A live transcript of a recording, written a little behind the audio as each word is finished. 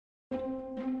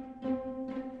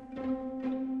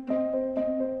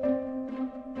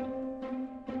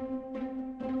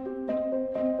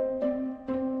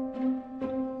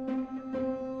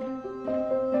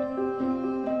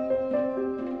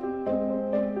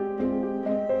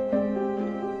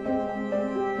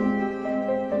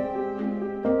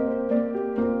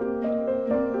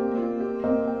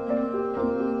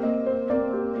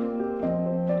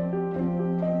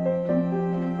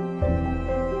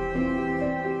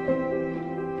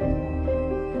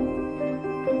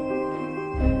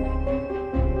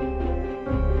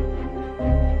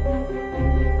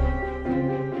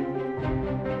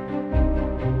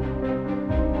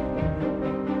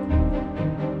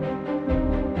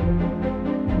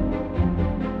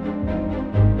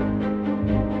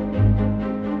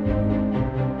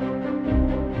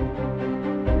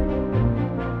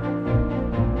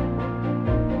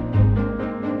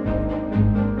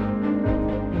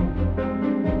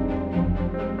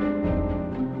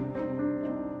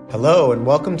Hello and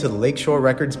welcome to the Lakeshore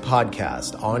Records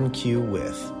podcast, On Cue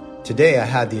With. Today I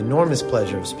had the enormous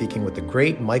pleasure of speaking with the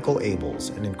great Michael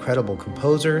Abels, an incredible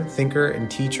composer, thinker,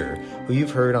 and teacher who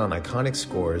you've heard on iconic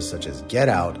scores such as Get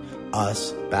Out,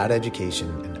 Us, Bad Education,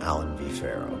 and Alan V.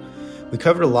 Pharaoh. We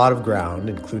covered a lot of ground,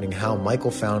 including how Michael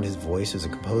found his voice as a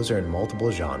composer in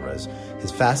multiple genres,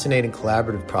 his fascinating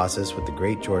collaborative process with the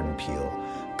great Jordan Peele,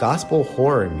 gospel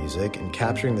horror music and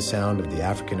capturing the sound of the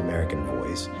African-American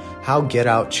voice, how Get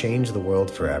Out changed the world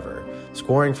forever,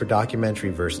 scoring for documentary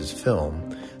versus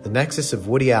film, the nexus of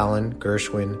Woody Allen,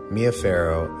 Gershwin, Mia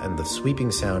Farrow, and the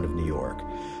sweeping sound of New York,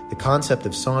 the concept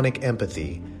of sonic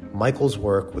empathy, Michael's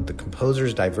work with the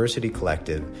Composers Diversity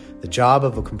Collective, the job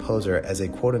of a composer as a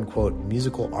quote-unquote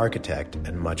musical architect,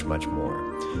 and much, much more.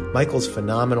 Michael's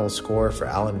phenomenal score for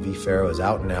Alan V. Pharaoh is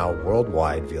out now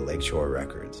worldwide via Lakeshore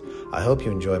Records. I hope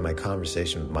you enjoy my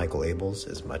conversation with Michael Abels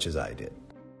as much as I did.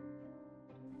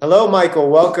 Hello, Michael.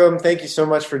 Welcome. Thank you so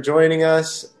much for joining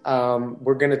us.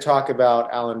 We're going to talk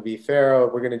about Alan V.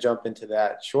 Pharaoh. We're going to jump into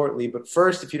that shortly. But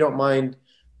first, if you don't mind,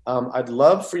 I'd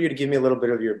love for you to give me a little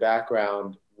bit of your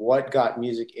background. What got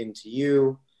music into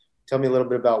you? Tell me a little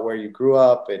bit about where you grew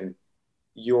up and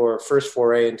your first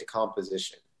foray into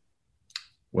composition.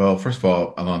 Well, first of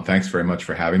all, Alon, thanks very much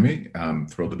for having me. I'm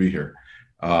thrilled to be here.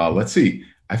 Let's see.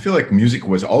 I feel like music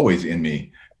was always in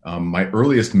me. My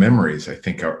earliest memories, I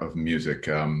think, are of music.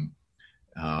 As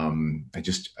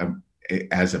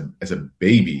a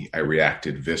baby, I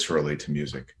reacted viscerally to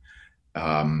music.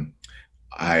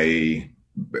 I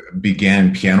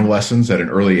began piano lessons at an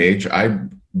early age.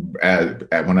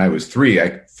 When I was 3,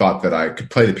 I thought that I could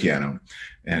play the piano,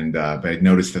 and but I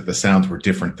noticed that the sounds were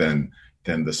different than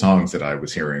the songs that I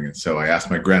was hearing. And so I asked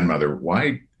my grandmother,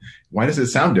 why does it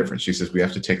sound different? She says, we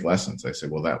have to take lessons. I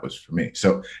said, well, that was for me.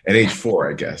 So at age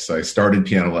 4, I guess, I started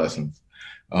piano lessons.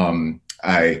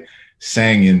 I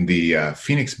sang in the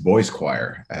Phoenix Boys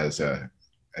Choir as a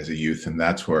youth, and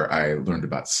that's where I learned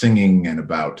about singing and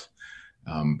about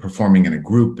performing in a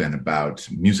group and about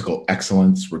musical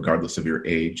excellence, regardless of your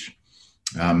age.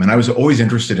 And I was always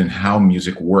interested in how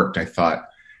music worked. I thought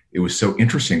it was so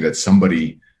interesting that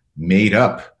somebody made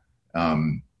up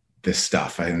this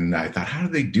stuff. And I thought, how do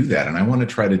they do that? And I want to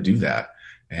try to do that.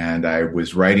 And I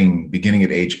was writing beginning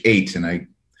at age 8, and I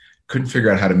couldn't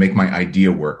figure out how to make my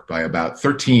idea work. By about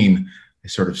 13, I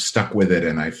sort of stuck with it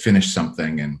and I finished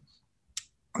something. And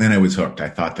then I was hooked. I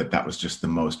thought that was just the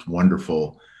most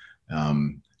wonderful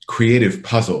creative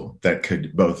puzzle that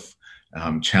could both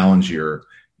challenge your,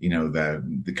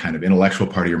 the kind of intellectual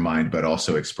part of your mind, but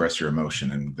also express your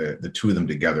emotion. And the two of them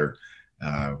together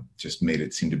just made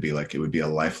it seem to be like it would be a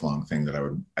lifelong thing that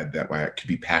I could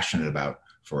be passionate about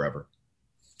forever.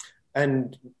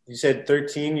 And you said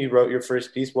 13, you wrote your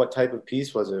first piece. What type of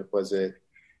piece was it?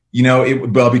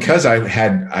 Because I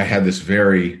had this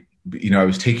very, I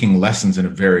was taking lessons in a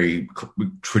very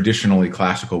traditionally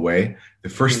classical way. The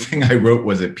first thing I wrote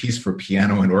was a piece for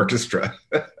piano and orchestra.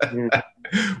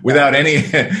 Without any,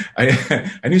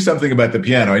 I knew something about the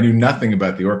piano. I knew nothing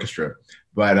about the orchestra,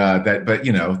 but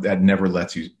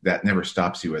that never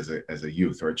stops you as a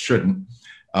youth, or it shouldn't.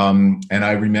 And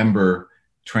I remember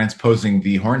transposing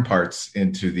the horn parts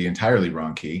into the entirely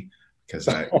wrong key, because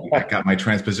I got my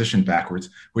transposition backwards,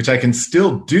 which I can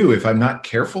still do if I'm not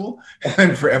careful.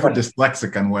 I'm forever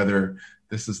dyslexic on whether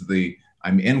this is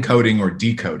I'm encoding or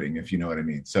decoding, if you know what I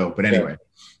mean. So, but anyway,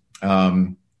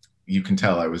 you can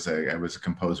tell I was a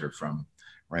composer from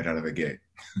right out of the gate.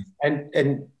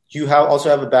 And you also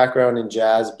have a background in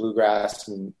jazz, bluegrass,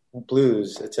 and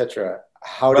blues, etc.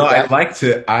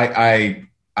 I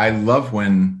love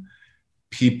when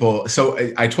people. So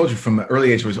I told you from an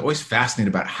early age, I was always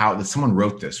fascinated about how that someone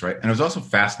wrote this, right? And I was also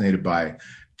fascinated by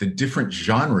the different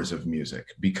genres of music,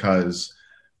 because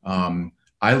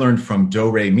I learned from Do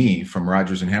Re Mi from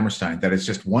Rodgers and Hammerstein that it's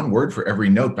just one word for every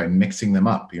note by mixing them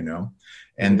up,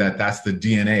 and that's the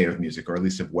DNA of music, or at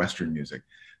least of Western music.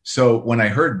 So when I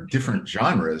heard different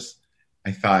genres,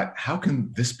 I thought, how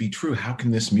can this be true? How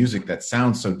can this music that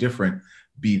sounds so different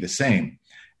be the same?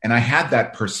 And I had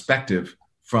that perspective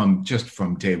from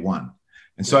day one.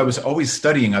 And so I was always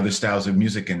studying other styles of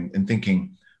music and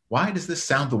thinking, why does this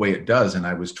sound the way it does? And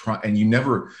I was and you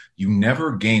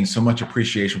never gain so much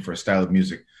appreciation for a style of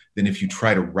music than if you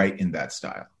try to write in that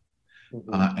style.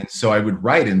 Mm-hmm. And so I would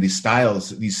write in these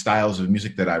styles of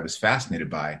music that I was fascinated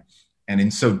by. And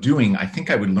in so doing, I think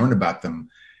I would learn about them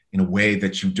in a way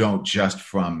that you don't just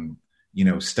from,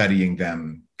 studying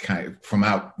them kind of from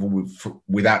out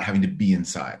without having to be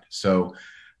inside. So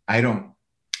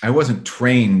I wasn't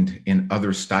trained in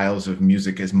other styles of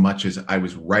music as much as I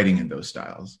was writing in those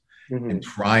styles, and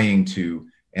trying to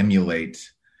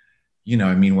emulate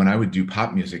I mean, when I would do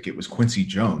pop music, it was Quincy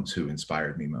Jones who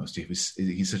inspired me most.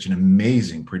 He's such an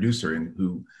amazing producer and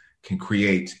who can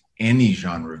create any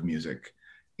genre of music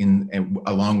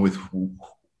along with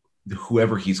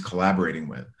whoever he's collaborating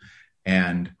with.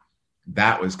 And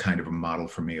that was kind of a model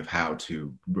for me of how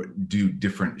to do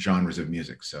different genres of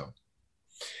music. So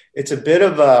it's a bit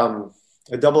of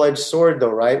a double-edged sword though,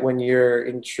 right? When you're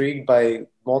intrigued by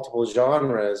multiple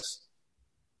genres,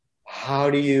 how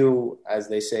do you, as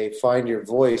they say, find your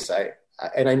voice?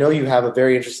 And I know you have a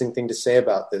very interesting thing to say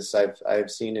about this.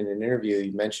 I've seen in an interview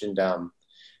you mentioned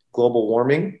global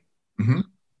warming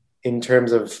in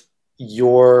terms of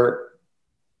your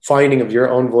finding of your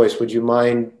own voice. Would you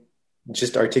mind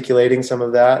just articulating some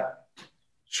of that?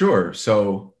 Sure.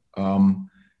 So,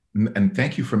 and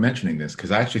thank you for mentioning this,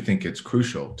 because I actually think it's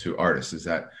crucial to artists.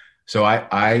 So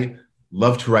I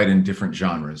love to write in different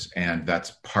genres, and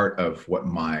that's part of what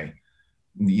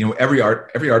every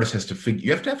artist has to figure.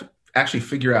 You have to actually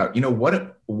figure out,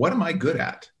 what am I good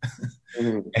at?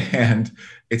 And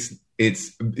it's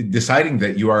deciding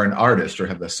that you are an artist or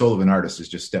have the soul of an artist is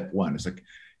just step one. It's like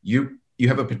you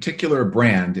have a particular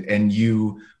brand, and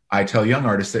I tell young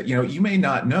artists that, you may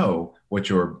not know what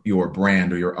your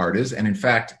brand or your art is. And in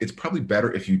fact, it's probably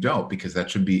better if you don't, because that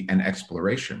should be an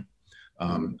exploration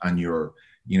on your,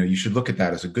 you should look at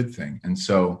that as a good thing. And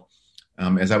so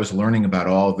as I was learning about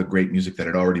all the great music that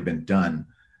had already been done,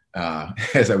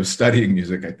 as I was studying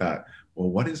music, I thought, well,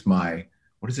 what is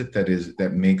it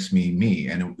that makes me me?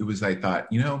 And it was, I thought,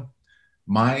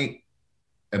 my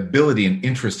ability and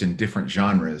interest in different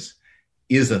genres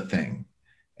is a thing.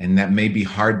 And that may be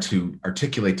hard to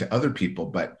articulate to other people,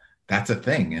 but that's a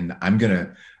thing. And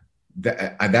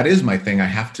that is my thing. I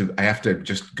have to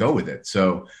just go with it.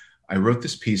 So I wrote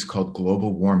this piece called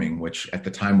Global Warming, which at the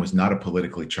time was not a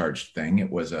politically charged thing. It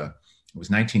was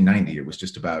 1990. It was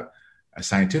just about a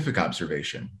scientific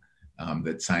observation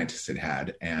that scientists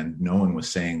had, and no one was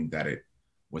saying that it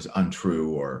was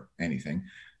untrue or anything.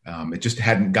 It just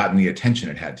hadn't gotten the attention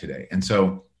it had today. And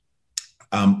so,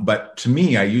 but to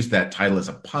me, I used that title as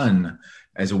a pun,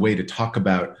 as a way to talk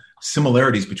about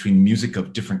similarities between music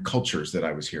of different cultures that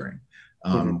I was hearing,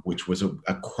 which was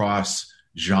a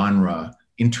cross-genre,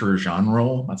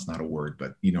 intergenral, that's not a word,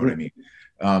 but you know what I mean,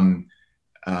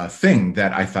 thing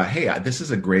that I thought, hey, this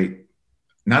is a great,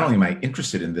 not only am I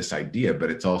interested in this idea,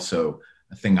 but it's also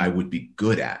a thing I would be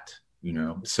good at,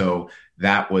 So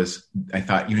that was, I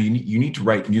thought, you need to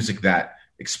write music that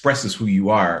expresses who you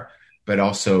are, but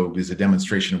also is a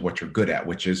demonstration of what you're good at,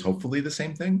 which is hopefully the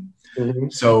same thing.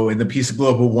 So in the piece of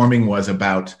Global Warming was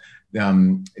about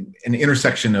an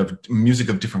intersection of music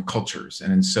of different cultures.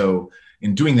 And so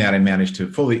in doing that, I managed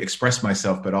to fully express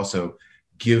myself, but also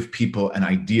give people an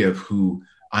idea of who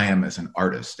I am as an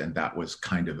artist. And that was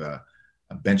kind of a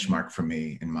benchmark for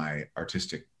me in my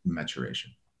artistic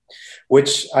maturation.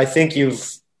 Which I think you've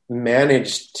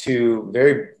managed to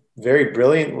very, very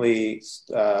brilliantly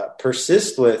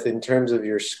persist with in terms of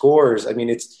your scores. I mean,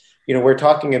 it's, we're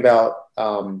talking about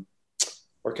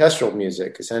orchestral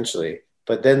music essentially,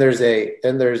 but then there's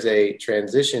a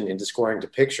transition into scoring to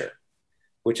picture,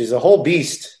 which is a whole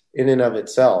beast in and of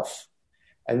itself.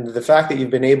 And the fact that you've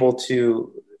been able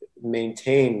to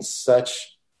maintain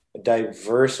such a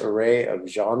diverse array of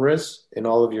genres in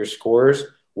all of your scores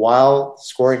while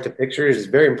scoring to picture is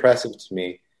very impressive to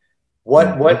me.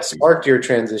 What sparked your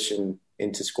transition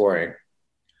into scoring?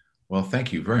 Well,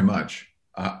 thank you very much.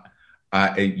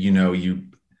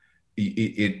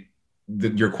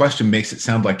 Your question makes it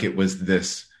sound like it was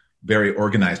this very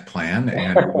organized plan,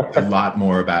 and a lot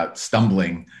more about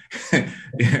stumbling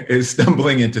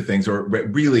into things. Or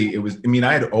really, it was. I mean,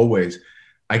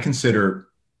 I consider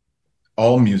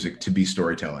all music to be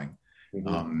storytelling,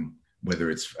 whether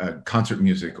it's concert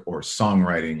music or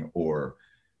songwriting, or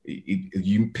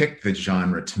you pick the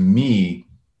genre. To me,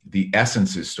 the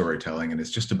essence is storytelling, and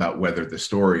it's just about whether the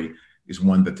story is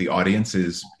one that the audience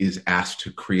is asked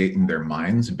to create in their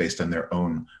minds based on their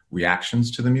own reactions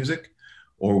to the music,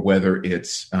 or whether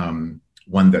it's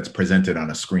one that's presented on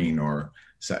a screen or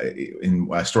in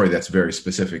a story that's very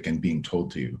specific and being told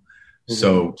to you.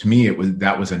 So to me,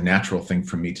 that was a natural thing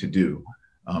for me to do,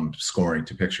 scoring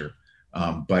to picture.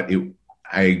 But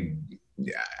I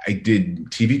did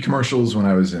TV commercials when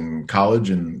I was in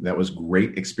college, and that was a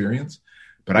great experience.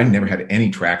 But I never had any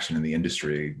traction in the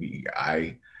industry.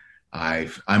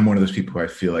 I'm one of those people who I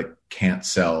feel like can't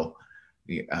sell,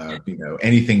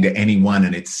 anything to anyone.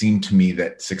 And it seemed to me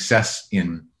that success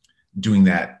in doing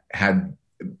that had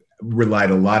relied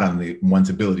a lot on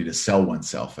one's ability to sell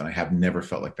oneself. And I have never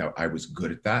felt like that I was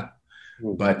good at that.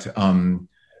 But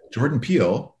Jordan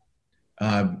Peele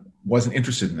wasn't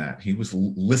interested in that. He was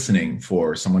listening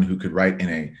for someone who could write in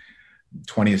a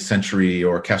 20th century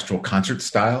orchestral concert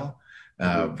style,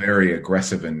 very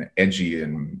aggressive and edgy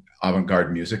and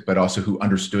avant-garde music, but also who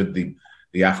understood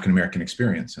the African-American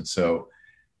experience. And so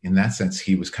in that sense,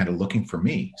 he was kind of looking for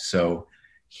me. So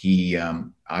he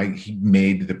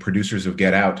made the producers of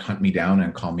Get Out hunt me down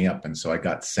and call me up. And so I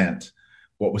got sent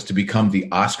what was to become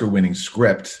the Oscar-winning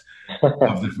script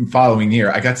of the following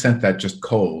year. I got sent that just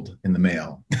cold in the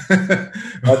mail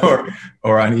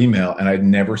or on email, and I'd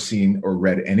never seen or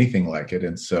read anything like it.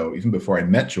 And so even before I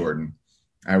met Jordan,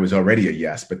 I was already a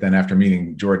yes. But then after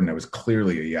meeting Jordan, I was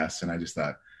clearly a yes. And I just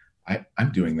thought,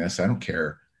 I'm doing this. I don't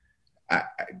care.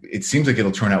 It seems like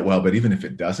it'll turn out well, but even if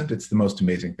it doesn't, it's the most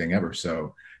amazing thing ever.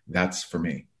 So that's for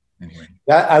me. Anyway.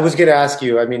 That I was going to ask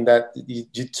you, I mean, that you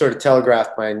sort of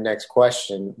telegraphed my next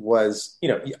question was,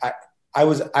 I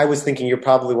was thinking you're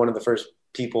probably one of the first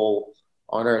people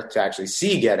on earth to actually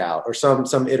see Get Out or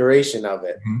some iteration of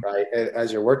it, right?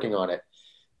 As you're working on it.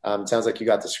 It sounds like you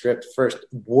got the script first.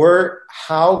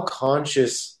 How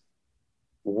conscious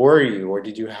were you, or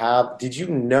did you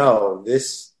know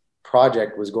this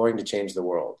project was going to change the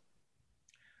world?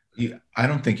 I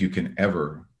don't think you can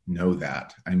ever know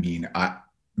that. I mean,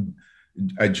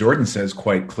 Jordan says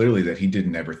quite clearly that he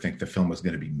didn't ever think the film was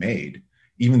going to be made,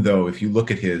 even though if you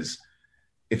look at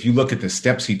the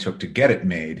steps he took to get it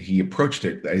made, he approached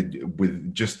it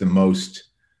with just the most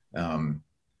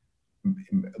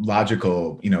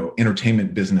logical,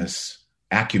 entertainment business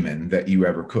acumen that you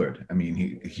ever could. I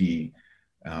mean,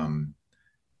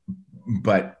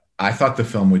 but I thought the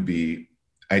film would be,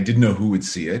 I didn't know who would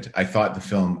see it. I thought the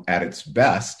film at its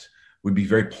best would be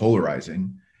very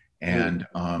polarizing. And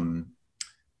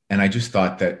I just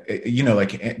thought that,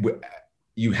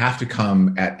 you have to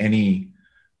come at any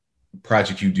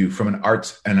project you do from an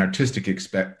artistic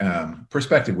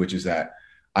perspective, which is that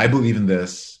I believe in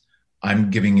this.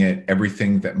 I'm giving it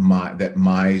everything that my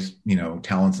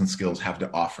talents and skills have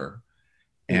to offer.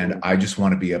 And I just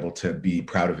want to be able to be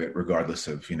proud of it, regardless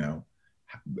of,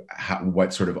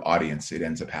 what sort of audience it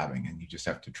ends up having. And you just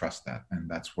have to trust that. And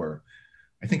that's where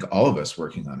I think all of us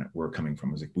working on it were coming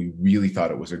from. Was like, we really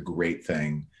thought it was a great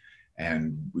thing.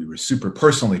 And we were super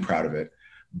personally proud of it,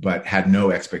 but had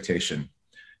no expectation.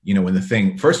 When the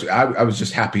thing first, I was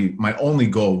just happy. My only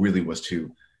goal really was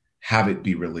to have it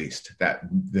be released. That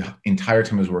the entire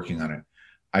time I was working on it,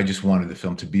 I just wanted the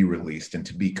film to be released and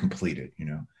to be completed,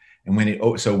 And when it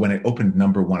opened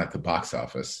number one at the box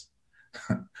office,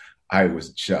 I was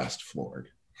just floored.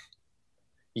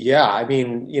 Yeah, I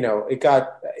mean,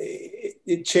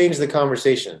 it changed the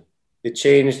conversation. It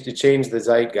changed the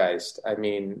zeitgeist. I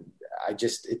mean,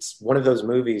 it's one of those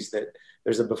movies that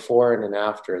there's a before and an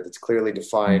after that's clearly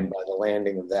defined by the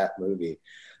landing of that movie.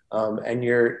 And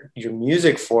your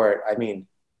music for it, I mean,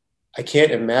 I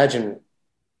can't imagine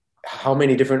how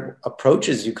many different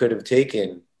approaches you could have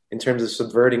taken in terms of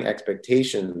subverting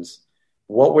expectations.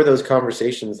 What were those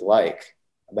conversations like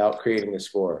about creating the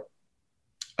score?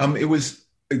 It was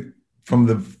from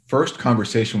the first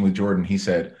conversation with Jordan. He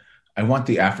said, I want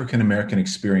the African-American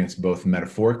experience both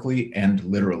metaphorically and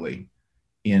literally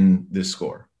in this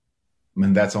score. I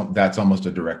mean, that's almost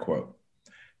a direct quote.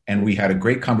 And we had a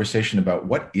great conversation about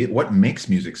what makes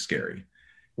music scary.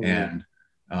 And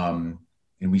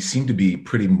we seemed to be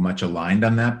pretty much aligned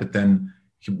on that. But then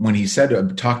when he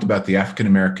talked about the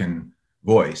African-American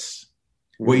voice,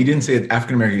 well, he didn't say the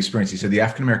African-American experience. He said the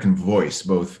African-American voice,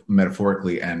 both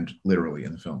metaphorically and literally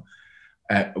in the film.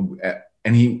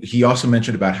 And he also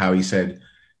mentioned about how he said,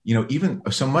 even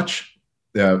so much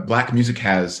Black music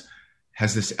has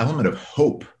this element of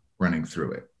hope running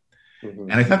through it.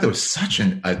 And I thought that was such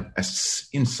an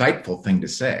insightful thing to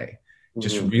say.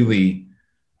 Just really,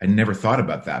 I never thought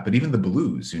about that. But even the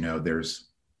blues, there's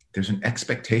an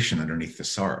expectation underneath the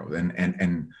sorrow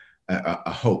and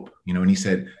a hope, and he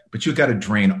said, but you got to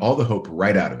drain all the hope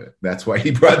right out of it. That's why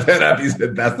he brought that up. He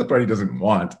said, that's the part he doesn't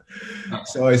want.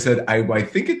 So I said, I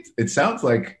think it sounds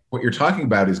like what you're talking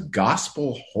about is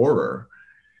gospel horror.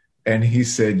 And he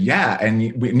said, yeah.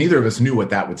 And neither of us knew what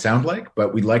that would sound like,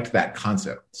 but we liked that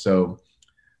concept. So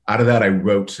out of that, I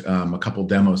wrote a couple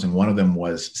demos, and one of them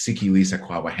was Sikilisa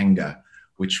Kwawahenga,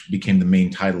 which became the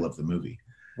main title of the movie.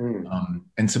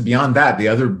 And so beyond that, the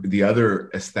other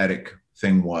aesthetic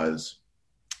thing was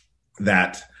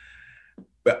that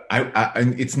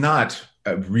it's not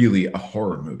really a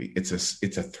horror movie. It's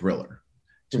a thriller.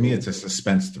 To me, it's a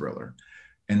suspense thriller.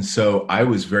 And so I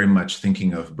was very much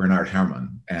thinking of Bernard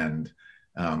Herrmann and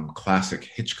classic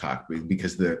Hitchcock,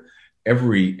 because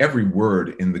every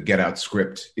word in the Get Out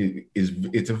script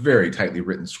it's a very tightly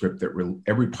written script that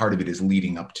every part of it is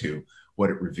leading up to what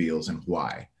it reveals and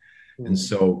why. And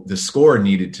so the score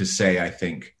needed to say, I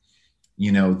think,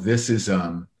 this is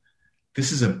a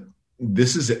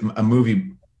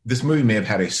movie. This movie may have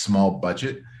had a small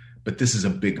budget, but this is a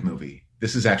big movie.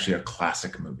 This is actually a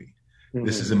classic movie. Mm-hmm.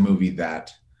 This is a movie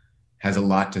that has a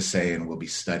lot to say and will be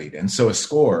studied. And so a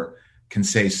score can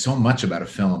say so much about a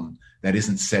film that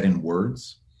isn't said in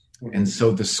words. Mm-hmm. And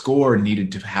so the score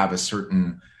needed to have a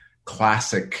certain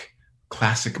classic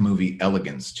movie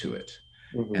elegance to it.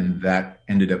 Mm-hmm. And that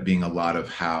ended up being a lot of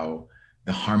how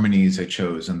the harmonies I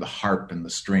chose and the harp and the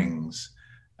strings,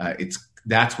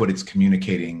 that's what it's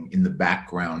communicating in the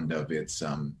background of its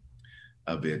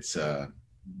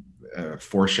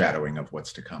foreshadowing of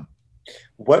what's to come.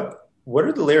 What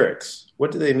are the lyrics?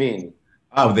 What do they mean?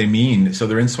 So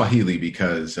they're in Swahili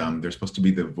because they're supposed to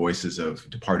be the voices of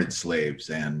departed slaves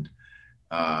and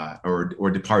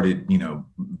or departed,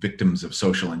 victims of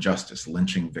social injustice,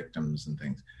 lynching victims and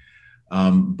things.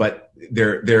 But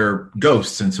they're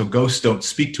ghosts, and so ghosts don't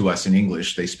speak to us in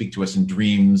English. They speak to us in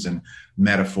dreams and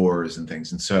metaphors and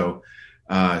things. And so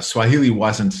Swahili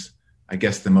wasn't, I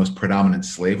guess, the most predominant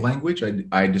slave language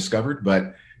I discovered,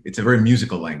 but it's a very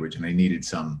musical language, and I needed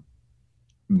some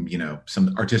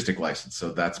artistic license.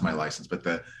 So that's my license. But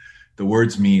the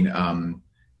words mean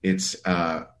it's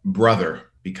brother,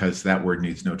 because that word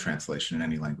needs no translation in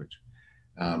any language.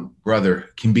 Brother,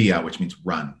 kimbia, which means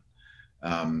run.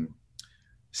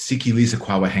 Sikiliza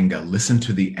kwa wahenga, listen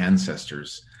to the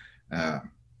ancestors. Una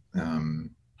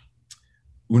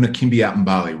kimbia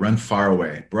mbali, run far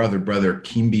away. Brother,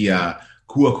 kimbia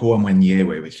kuwa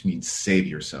mwenyewe, which means save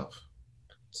yourself.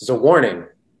 It's a warning.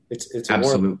 It's a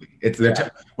absolutely. Warning.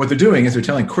 What they're doing is they're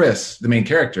telling Chris, the main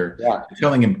character, they're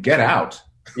telling him, get out.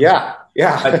 Yeah.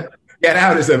 Get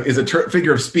out is a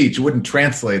figure of speech. It wouldn't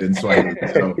translate in Swahili.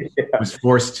 So I was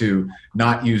forced to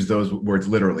not use those words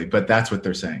literally, but that's what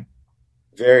they're saying.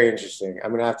 Very interesting.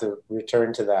 I'm going to have to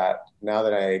return to that now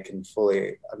that I can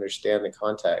fully understand the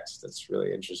context. That's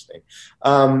really interesting.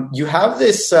 You have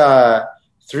this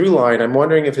through line. I'm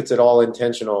wondering if it's at all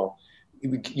intentional.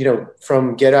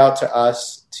 From Get Out to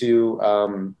Us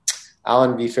to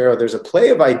Alan V. Farrow, there's a play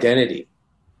of identity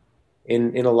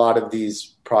in a lot of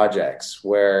these projects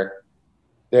where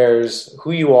there's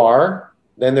who you are,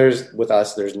 then there's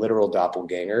literal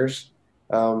doppelgangers,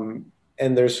 and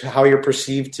there's how you're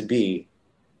perceived to be.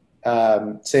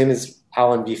 Same as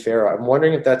Alan V. Farrow. I'm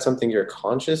wondering if that's something you're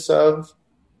conscious of,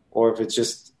 or if it's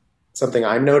just something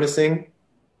I'm noticing.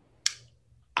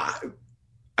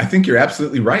 I think you're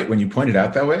absolutely right when you point it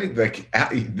out that way. Like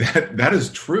that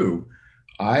is true.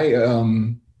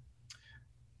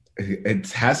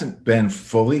 It hasn't been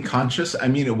fully conscious. I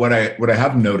mean, what I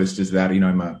have noticed is that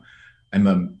I'm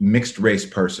a mixed race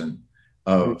person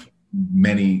of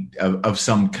of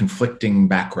some conflicting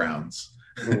backgrounds,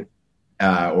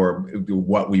 or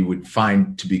what we would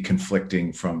find to be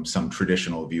conflicting from some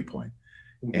traditional viewpoint,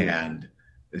 and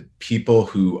people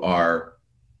who are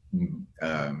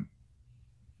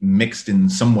mixed in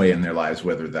some way in their lives,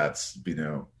 whether that's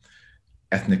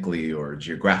ethnically or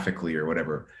geographically or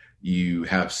whatever. You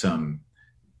have some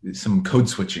code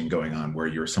switching going on where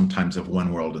you're sometimes of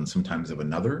one world and sometimes of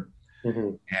another.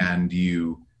 Mm-hmm. And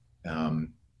you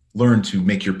learn to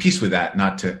make your peace with that,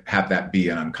 not to have that be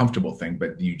an uncomfortable thing,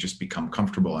 but you just become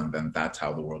comfortable, and then that's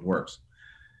how the world works.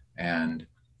 And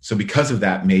so because of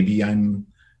that, maybe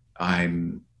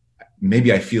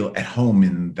maybe I feel at home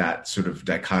in that sort of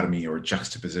dichotomy or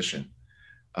juxtaposition.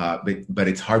 But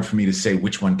it's hard for me to say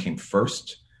which one came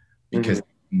first, because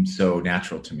so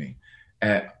natural to me.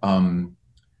 So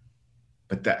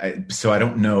I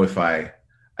don't know if I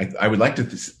would like to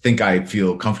think I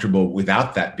feel comfortable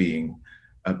without that being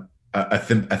a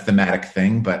thematic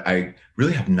thing, but I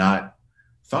really have not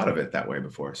thought of it that way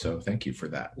before. So thank you for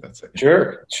that. That's it.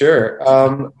 Sure.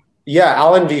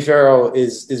 Alan V. Farrow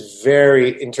is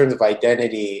very, in terms of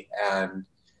identity and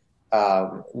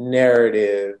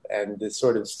narrative and the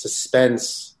sort of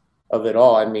suspense of it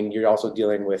all. I mean, you're also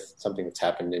dealing with something that's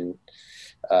happened in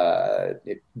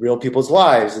real people's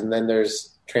lives, and then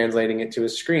there's translating it to a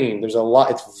screen. There's a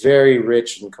lot. It's very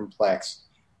rich and complex.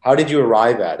 How did you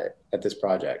arrive at this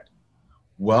project?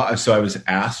 Well, so I was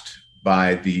asked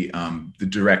by the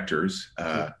directors,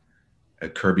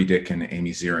 Kirby Dick and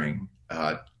Amy Ziering,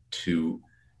 to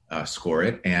score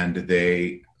it, and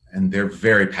they're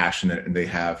very passionate, and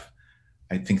I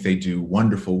think they do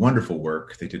wonderful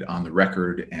work. They did On the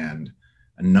Record and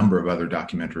a number of other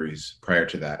documentaries prior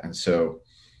to that. And so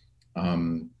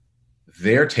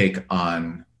their take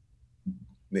on,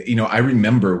 I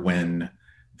remember when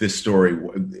this story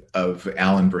of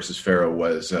Alan versus Farrow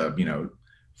was,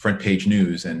 front page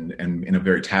news and in a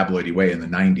very tabloidy way in the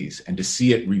 90s, and to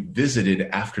see it revisited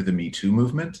after the Me Too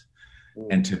movement,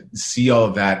 and to see all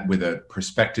of that with a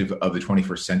perspective of the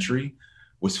 21st century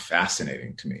was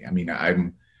fascinating to me. I mean,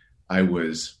 I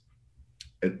was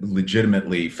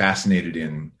legitimately fascinated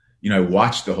in, I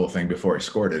watched the whole thing before I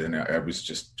scored it, and I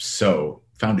was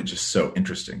found it just so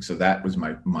interesting. So that was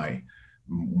my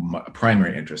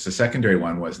primary interest. The secondary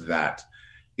one was that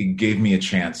it gave me a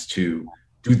chance to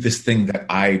do this thing that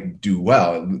I do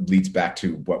well. It leads back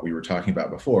to what we were talking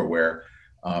about before, where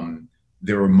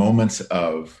there are moments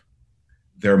of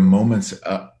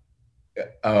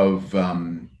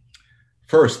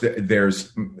first,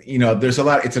 there's a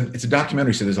lot. It's a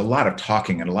documentary, so there's a lot of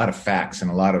talking and a lot of facts and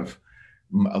a lot of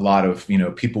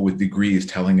people with degrees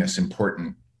telling us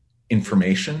important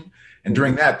information. And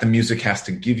during that, the music has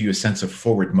to give you a sense of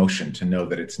forward motion to know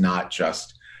that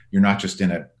you're not just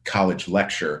in a college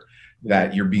lecture,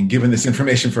 that you're being given this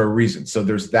information for a reason. So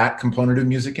there's that component of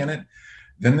music in it.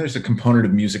 Then there's a component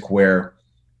of music where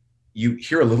you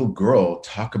hear a little girl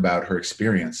talk about her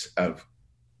experience of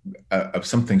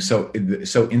something so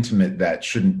intimate that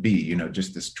shouldn't be,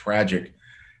 just this tragic,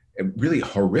 really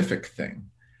horrific thing.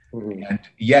 Mm-hmm. And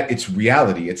yet it's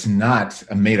reality. It's not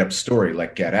a made up story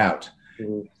like Get Out.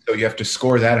 Mm-hmm. So you have to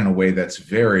score that in a way that's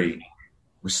very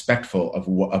respectful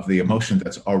of the emotion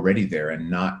that's already there, and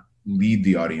not lead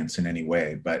the audience in any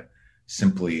way, but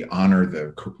simply honor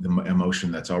the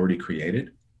emotion that's already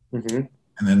created. Mm-hmm.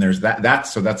 And then there's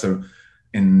that's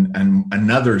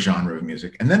another genre of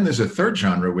music. And then there's a third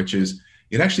genre, which is,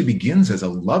 it actually begins as a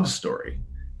love story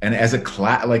and as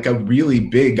like a really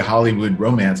big Hollywood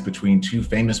romance between two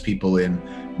famous people in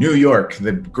New York,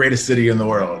 the greatest city in the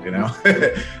world,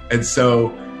 And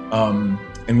so,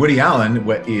 and Woody Allen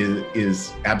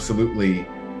is absolutely,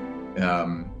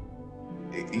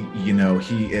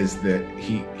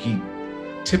 he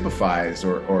typifies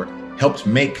or helped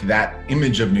make that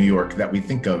image of New York that we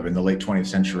think of in the late 20th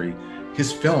century.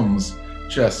 His films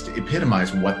just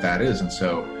epitomize what that is. And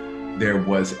so there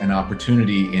was an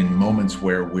opportunity in moments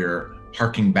where we're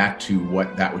harking back to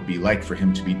what that would be like for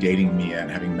him to be dating Mia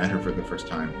and having met her for the first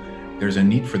time. There's a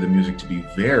need for the music to be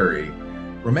very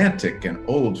romantic and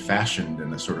old-fashioned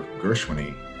in a sort of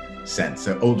Gershwin-y sense,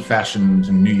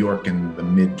 old-fashioned New York in the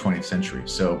mid-20th century.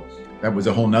 So that was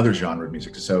a whole nother genre of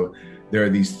music. So there are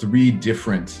these three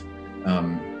different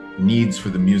needs for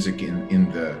the music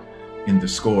in the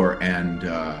score, and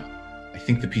I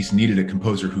think the piece needed a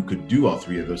composer who could do all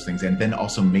three of those things and then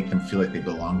also make them feel like they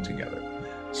belong together.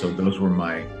 So those were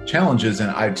my challenges,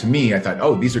 and I thought,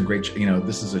 oh, these are great.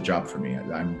 This is a job for me.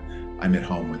 I'm at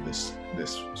home with this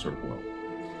sort of world.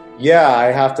 Yeah, I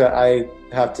have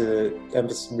to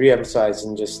re-emphasize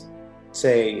and just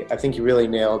say, I think you really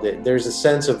nailed it. There's a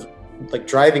sense of like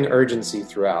driving urgency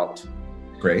throughout.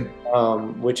 Great.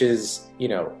 Which is,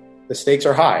 the stakes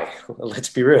are high. Let's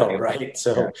be real, right?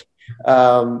 So,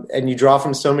 and you draw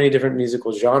from so many different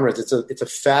musical genres. It's a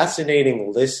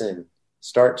fascinating listen,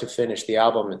 start to finish, the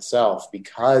album itself,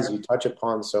 because you touch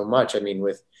upon so much. I mean,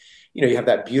 with, you have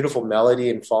that beautiful melody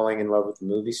in Falling in Love with the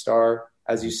Movie Star.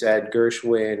 As you said,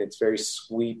 Gershwin, it's very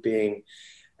sweeping,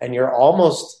 and you're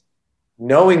almost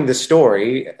knowing the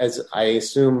story, as I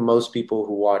assume most people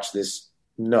who watch this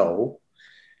know.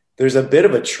 There's a bit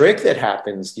of a trick that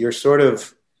happens. You're sort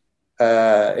of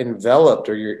enveloped,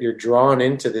 or you're drawn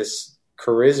into this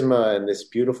charisma and this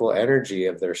beautiful energy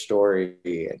of their story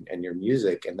and your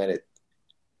music, and then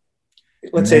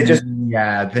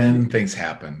then things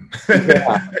happen.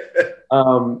 Yeah.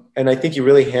 And I think you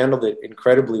really handled it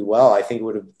incredibly well. I think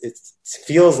it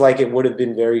feels like it would have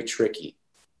been very tricky.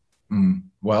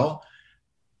 Well,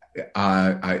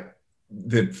 the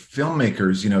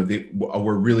filmmakers, they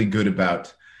were really good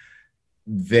about,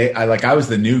 I was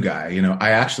the new guy, I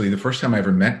actually, the first time I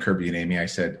ever met Kirby and Amy, I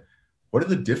said, what are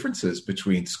the differences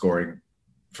between scoring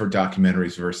for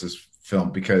documentaries versus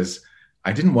film? Because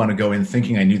I didn't want to go in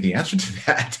thinking I knew the answer to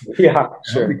that. Yeah,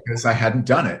 sure. Because I hadn't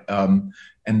done it.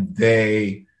 And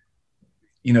they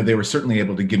were certainly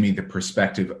able to give me the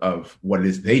perspective of what it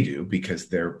is they do, because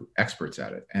they're experts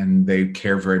at it. And they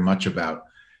care very much about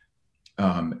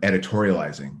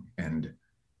editorializing. And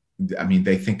I mean,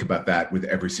 they think about that with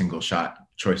every single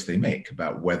choice they make,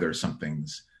 about whether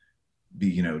something's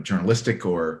journalistic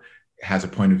or has a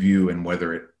point of view, and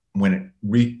whether when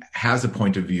it has a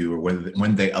point of view, or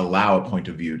when they allow a point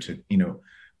of view to,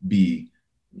 be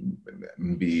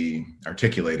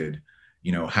articulated,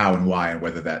 how and why, and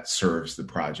whether that serves the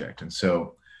project. And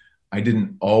so I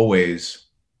didn't always,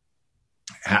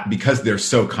 because they're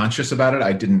so conscious about it,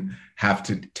 I didn't have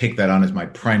to take that on as my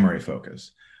primary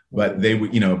focus. but they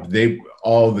would, you know,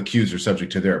 all the cues are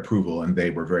subject to their approval, and they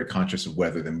were very conscious of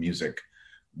whether the music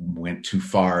went too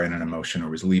far in an emotion or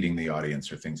was leading the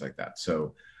audience or things like that.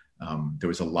 So there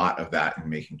was a lot of that in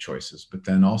making choices, but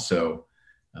then also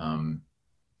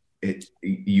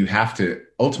you have to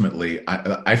ultimately,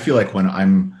 I feel like when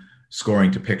I'm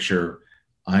scoring to picture,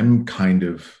 I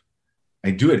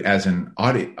do it as an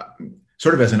audience,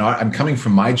 sort of as I'm coming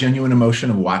from my genuine emotion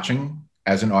of watching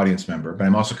as an audience member, but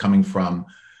I'm also coming from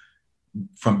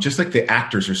just like the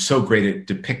actors are so great at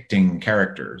depicting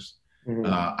characters. Mm-hmm.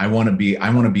 I want to be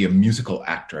a musical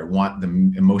actor. I want the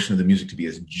emotion of the music to be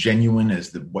as genuine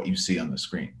as what you see on the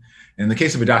screen. And in the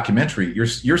case of a documentary, you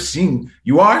are seeing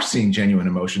genuine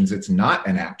emotions. It's not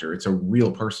an actor; it's a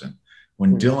real person.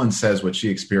 When mm-hmm. Dylan says what she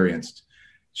experienced,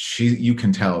 you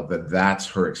can tell that that's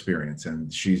her experience,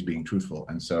 and she's being truthful.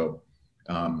 And so,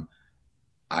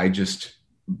 I just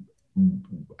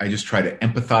try to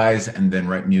empathize and then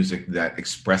write music that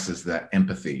expresses that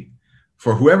empathy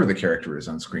for whoever the character is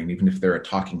on screen, even if they're a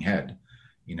talking head.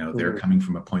 You know, they're coming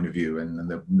from a point of view, and then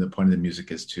the point of the music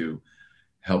is to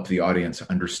help the audience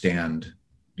understand,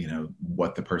 you know,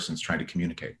 what the person's trying to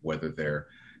communicate, whether they're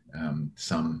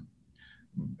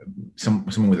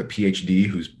someone with a PhD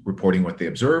who's reporting what they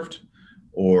observed,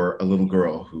 or a little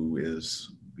girl who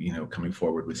is, you know, coming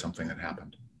forward with something that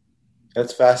happened.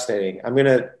 That's fascinating. I'm going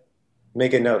to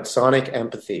make a note. Sonic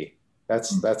empathy.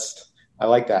 That's I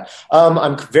like that.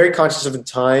 I'm very conscious of the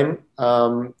time.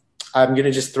 I'm going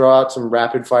to just throw out some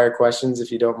rapid fire questions,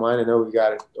 if you don't mind. I know we've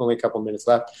got only a couple minutes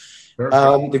left. Sure.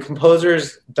 The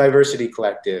Composers Diversity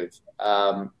Collective.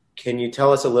 Can you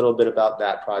tell us a little bit about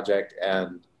that project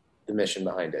and the mission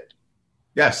behind it?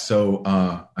 Yes. So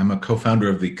I'm a co-founder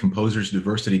of the Composers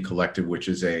Diversity Collective, which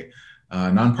is a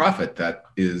nonprofit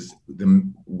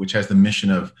which has the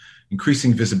mission of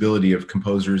increasing visibility of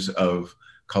composers of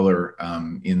color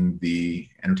in the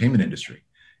entertainment industry.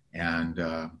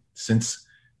 And since,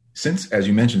 as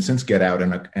you mentioned, since Get Out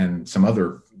and some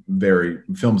other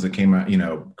films that came out, you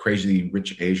know, Crazy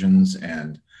Rich Asians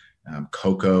and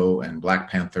Coco and Black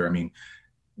Panther, I mean,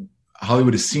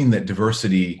 Hollywood has seen that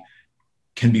diversity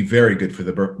can be very good for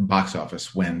the box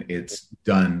office when it's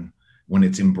done, when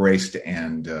it's embraced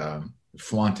and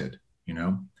flaunted, you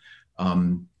know?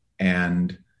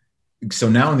 And so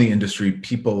now in the industry,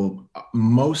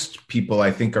 most people, I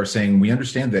think, are saying, we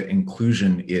understand that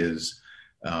inclusion is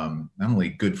not only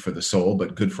good for the soul,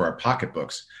 but good for our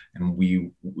pocketbooks. And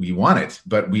we want it,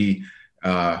 but it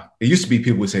used to be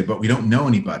people would say, but we don't know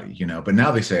anybody, you know, but now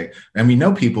they say, and we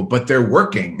know people, but they're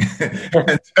working.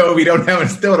 And so we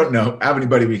still don't have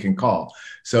anybody we can call.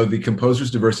 So the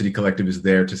Composers Diversity Collective is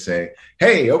there to say,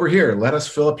 hey, over here, let us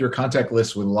fill up your contact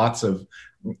list with lots of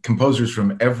composers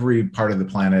from every part of the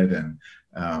planet and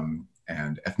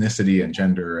ethnicity and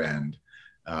gender, and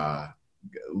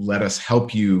let us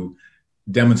help you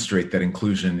demonstrate that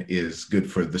inclusion is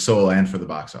good for the soul and for the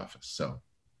box office. So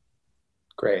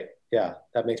great. Yeah,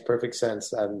 that makes perfect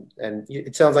sense. And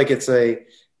it sounds like it's an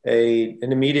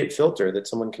immediate filter that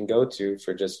someone can go to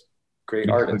for just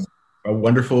great artists. A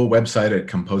wonderful website at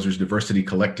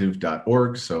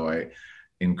composersdiversitycollective.org. So I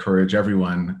encourage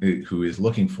everyone who is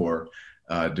looking for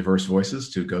diverse voices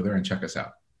to go there and check us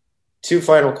out. 2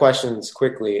 final questions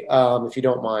quickly, if you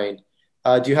don't mind.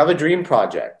 Do you have a dream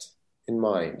project in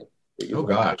mind? Oh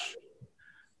gosh.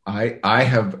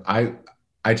 I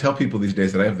tell people these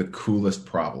days that I have the coolest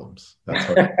problems. That's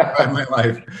how I describe my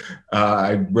life.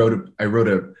 I wrote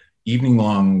a evening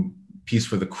long piece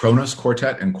for the Kronos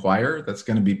Quartet and Choir that's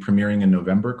going to be premiering in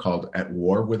November called At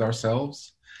War with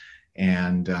Ourselves.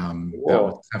 And that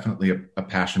was definitely a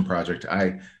passion project.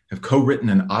 I have co-written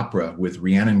an opera with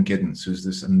Rhiannon Giddens, who's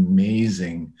this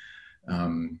amazing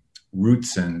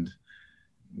roots and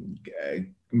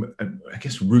I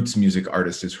guess roots music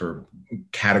artist is her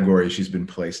category she's been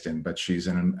placed in, but she's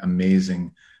an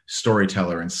amazing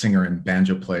storyteller and singer and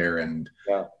banjo player. And,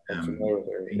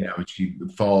 you know, she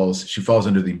falls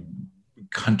under the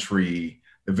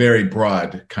very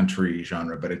broad country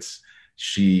genre, but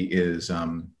she is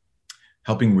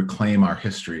helping reclaim our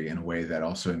history in a way that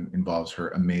also involves her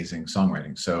amazing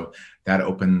songwriting. So that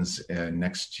opens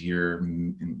next year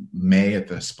in May at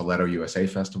the Spoleto USA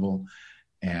Festival.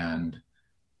 And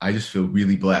I just feel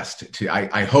really blessed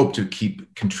I hope to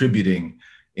keep contributing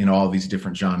in all these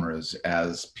different genres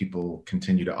as people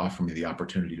continue to offer me the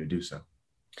opportunity to do so.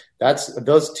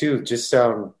 Those two just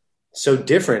sound so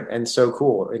different and so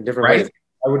cool in different ways.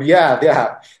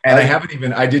 Yeah. And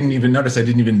I didn't even notice I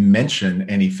didn't even mention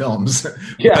any films.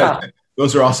 Yeah.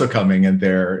 Those are also coming, and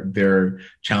they're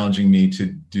challenging me to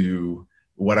do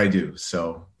what I do.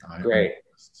 So great. I'm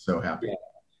so happy.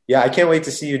 Yeah. I can't wait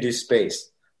to see you do space.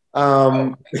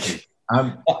 I'm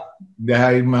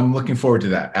looking forward to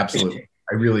that. Absolutely.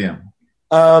 I really am.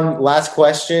 Last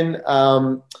question.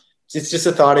 It's just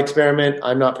a thought experiment.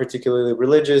 I'm not particularly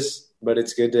religious, but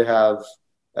it's good to have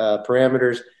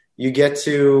parameters. You get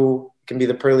to, it can be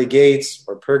the pearly gates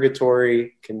or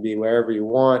purgatory, can be wherever you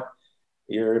want.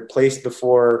 You're placed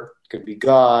before, could be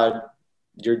God,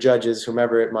 your judges,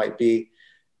 whomever it might be.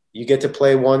 You get to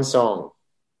play one song.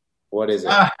 What is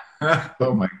it?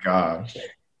 Oh my gosh.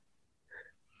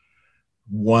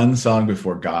 One song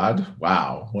before God?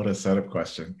 Wow. What a setup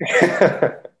question.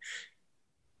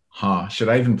 Should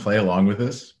I even play along with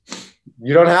this?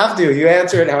 You don't have to. You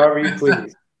answer it however you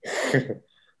please.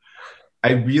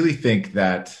 I really think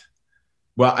that,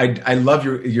 well, I love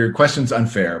your question's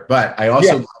unfair, but I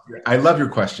also, I love your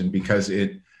question because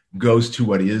it goes to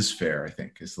what is fair, I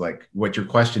think. It's like, what your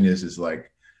question is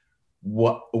like,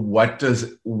 what as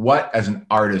an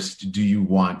artist do you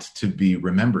want to be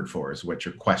remembered for is what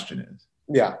your question is.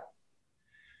 Yeah.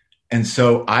 And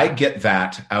so I get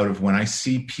that out of when I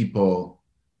see people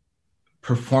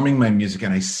performing my music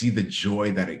and I see the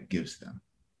joy that it gives them.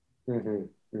 Mm-hmm.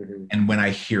 Mm-hmm. And when I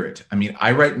hear it, I mean,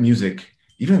 I write music,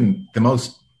 even the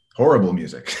most horrible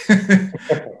music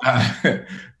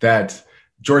that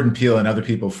Jordan Peele and other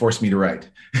people forced me to write.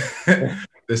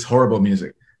 This horrible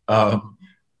music.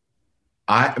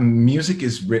 Music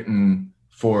is written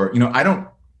for,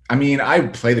 I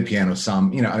play the piano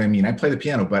some, I play the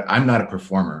piano, but I'm not a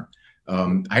performer.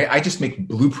 I just make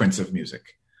blueprints of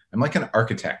music. I'm like an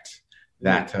architect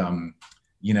that,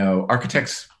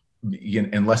 architects,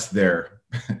 unless they're,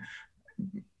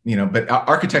 but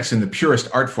architects in the purest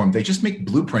art form, they just make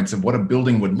blueprints of what a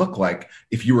building would look like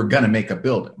if you were going to make a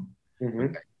building. Mm-hmm.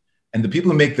 Okay. And the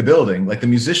people who make the building, like the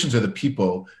musicians, are the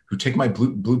people who take my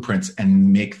blueprints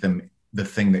and make them the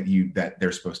thing that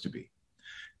they're supposed to be.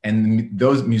 And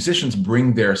those musicians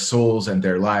bring their souls and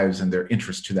their lives and their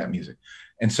interest to that music.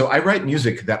 And so I write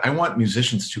music that I want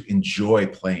musicians to enjoy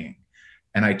playing.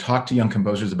 And I talk to young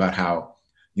composers about how,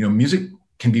 music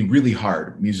can be really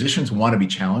hard. Musicians want to be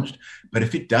challenged, but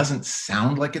if it doesn't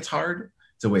sound like it's hard,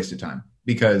 it's a waste of time,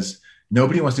 because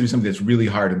nobody wants to do something that's really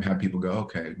hard and have people go,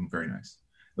 okay, very nice.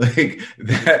 Like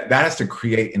that has to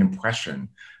create an impression.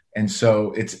 And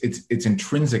so it's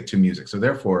intrinsic to music. So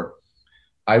therefore,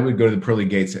 I would go to the pearly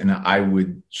gates and I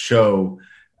would show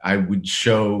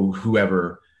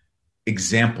whoever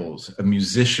examples of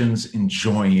musicians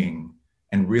enjoying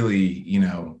and really,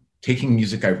 taking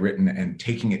music I've written and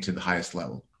taking it to the highest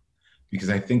level.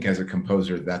 Because I think as a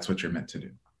composer, that's what you're meant to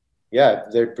do. Yeah,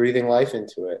 they're breathing life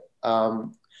into it.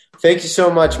 Thank you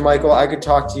so much, Michael. I could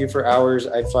talk to you for hours.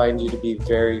 I find you to be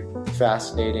very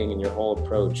fascinating in your whole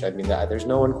approach. I mean, there's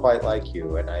no one quite like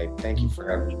you, and I thank you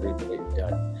for everything that you've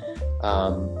done.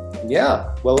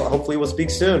 Well, hopefully we'll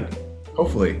speak soon.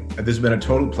 Hopefully. This has been a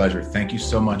total pleasure. Thank you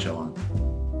so much, Alon.